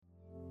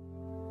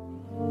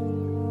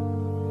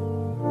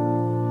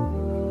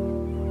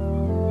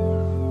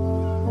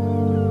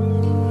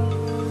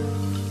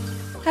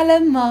Hallo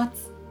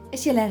maats,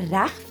 is julle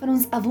reg vir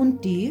ons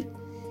avontuur?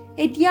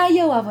 Het jy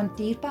jou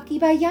avontuurpakkie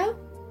by jou?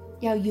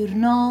 Jou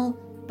joernaal,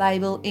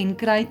 Bybel en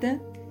kruite?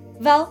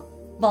 Wel,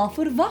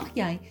 waarvoor wag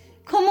jy?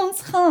 Kom ons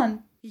gaan!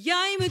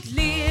 Jy moet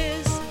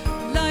lees,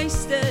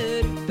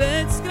 luister,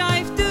 bid,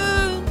 skryf,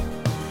 doen.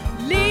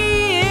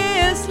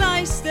 Lees,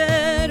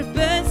 luister,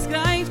 bid,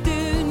 skryf,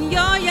 doen.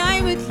 Ja,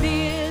 jy moet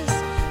lees,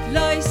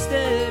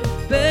 luister,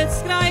 bid,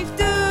 skryf,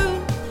 doen.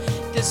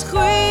 Dis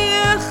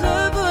goeie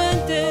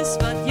gewoontes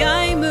wat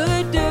jy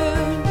moet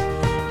doen.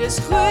 Dis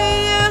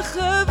goeie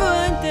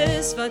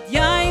gewoontes wat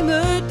jy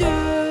moet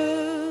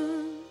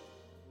doen.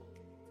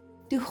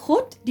 Toe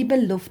God die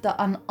belofte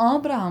aan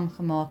Abraham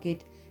gemaak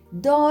het,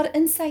 daar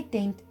in sy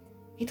tent,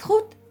 het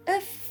God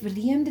 'n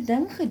vreemde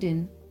ding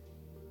gedoen.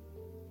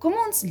 Kom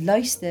ons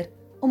luister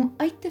om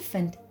uit te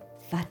vind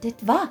wat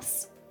dit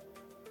was.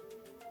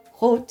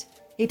 God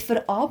het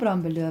vir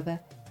Abraham beloof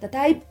dat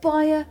hy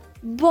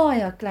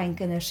baie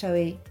kleinkinders sou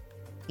hê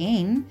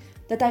en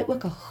dat hy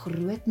ook 'n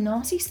groot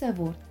nasie sou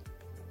word.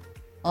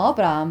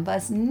 Abraham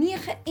was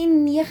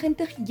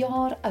 99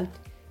 jaar oud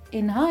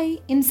en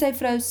hy en sy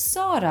vrou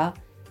Sara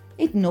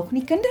het nog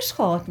nie kinders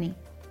gehad nie.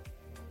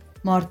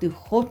 Maar toe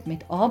God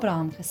met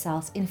Abraham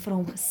gesels en vir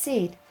hom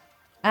gesê het,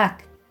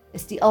 ek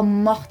is die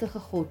almagtige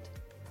God,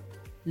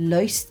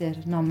 luister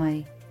na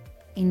my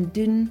en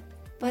doen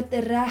wat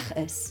reg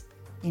is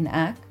en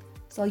ek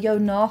sal jou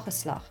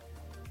nageslag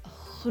 'n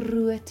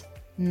groot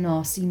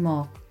nasie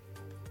maak.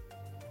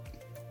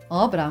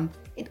 Abraham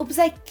het op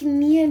sy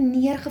knieë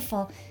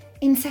neergeval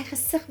en sy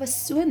gesig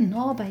was so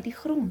naby die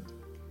grond.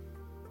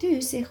 Toe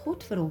sê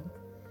God vir hom,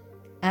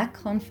 ek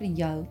gaan vir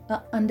jou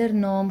 'n ander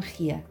naam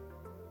gee.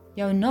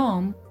 Jou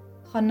naam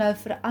gaan nou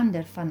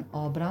verander van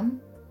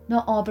Abraham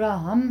na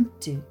Abraham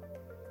toe.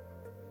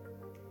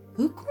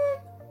 Hoekom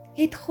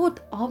het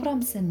God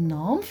Abraham se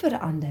naam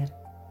verander?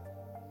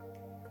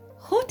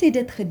 God het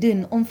dit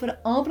gedoen om vir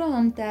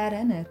Abraham te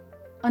herinner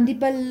aan die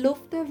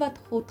belofte wat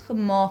God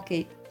gemaak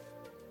het.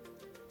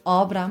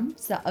 Abraham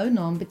se ou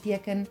naam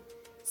beteken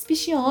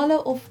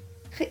spesiale of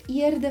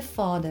geëerde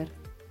vader,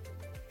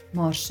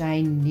 maar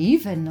sy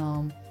nuwe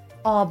naam,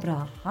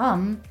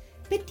 Abraham,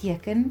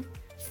 beteken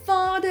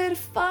vader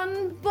van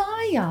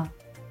baie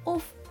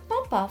of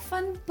papa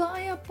van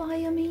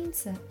baie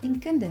mense en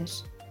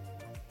kinders.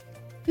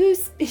 Hoe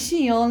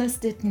spesiaal is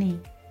dit nie?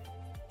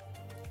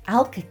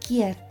 Elke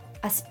keer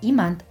as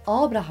iemand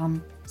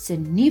Abraham se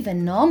nuwe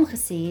naam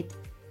gesê het,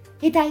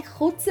 het hy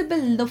God se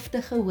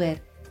belofte gehoor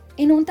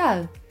en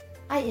onthou,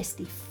 hy is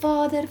die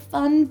vader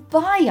van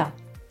baie.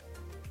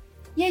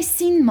 Jy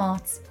sien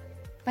maats,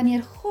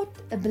 wanneer God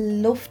 'n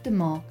belofte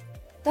maak,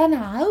 dan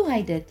hou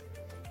hy dit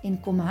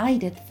en kom hy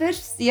dit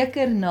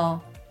verseker na.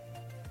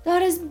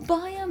 Daar is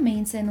baie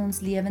mense in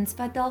ons lewens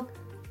wat dalk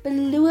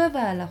beloof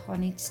hulle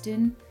gaan iets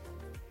doen,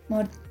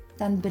 maar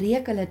dan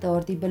breek hulle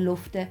daardie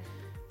belofte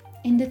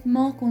en dit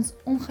maak ons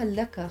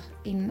ongelukkig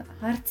en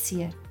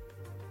hartseer.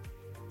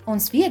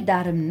 Ons weet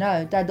darm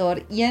nou dat daar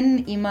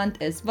een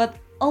iemand is wat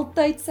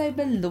altyd sy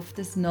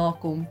beloftes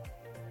nakom.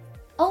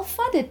 Al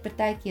vat dit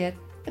partykeer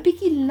 'n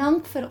bietjie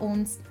lank vir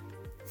ons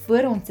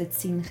voor ons dit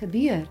sien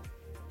gebeur.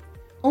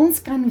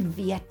 Ons kan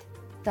weet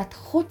dat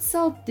God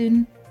sal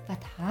doen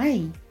wat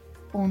hy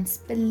ons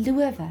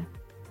beloof.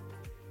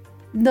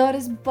 Daar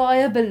is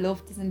baie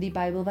beloftes in die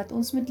Bybel wat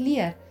ons moet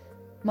leer,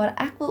 maar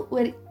ek wil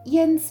oor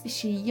een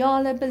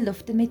spesiale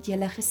belofte met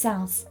julle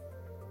gesels.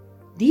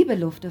 Die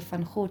belofte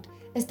van God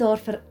is daar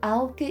vir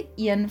elke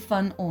een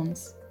van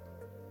ons.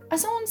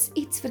 As ons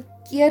iets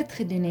verkeerd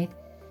gedoen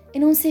het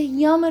en ons sê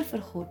jammer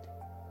vir God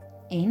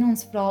en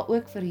ons vra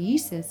ook vir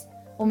Jesus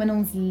om in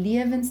ons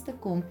lewens te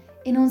kom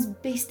en ons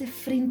beste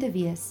vriend te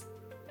wees,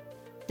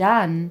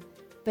 dan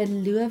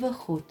beloof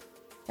God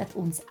dat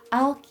ons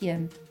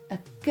elkeen 'n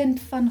kind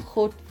van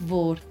God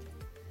word.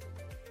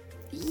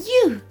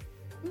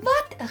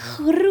 Wat 'n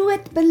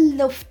groot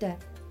belofte!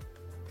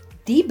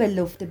 Die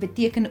belofte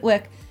beteken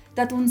ook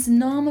dat ons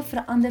name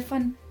verander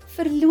van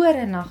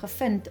verlore na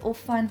gevind of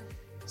van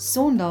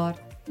sondaar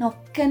na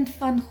kind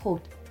van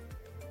God.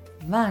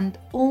 Want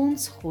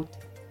ons God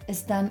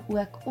is dan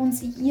ook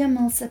ons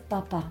hemelse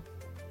Papa.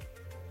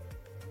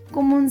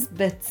 Kom ons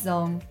bid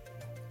saam.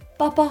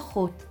 Papa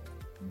God,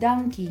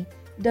 dankie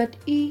dat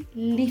U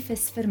lief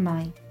is vir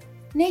my,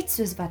 net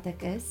soos wat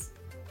ek is.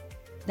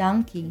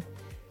 Dankie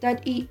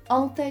dat U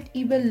altyd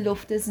U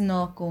beloftes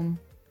nakom.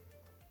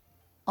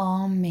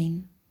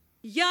 Amen.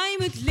 Jy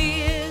moet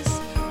lees,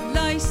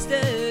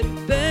 luister,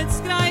 bid,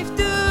 skryf,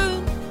 doen.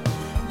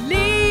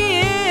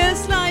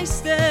 Lees,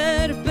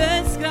 luister,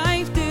 bid,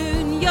 skryf,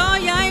 doen. Ja,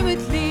 jy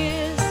moet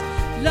lees,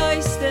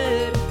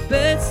 luister,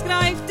 bid,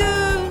 skryf,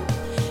 doen.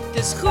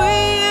 Dis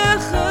goeie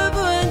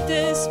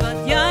gewoontes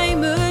wat jy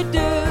moet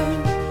doen.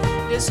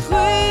 Dis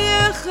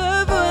goeie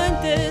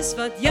gewoontes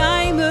wat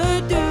jy moet doen.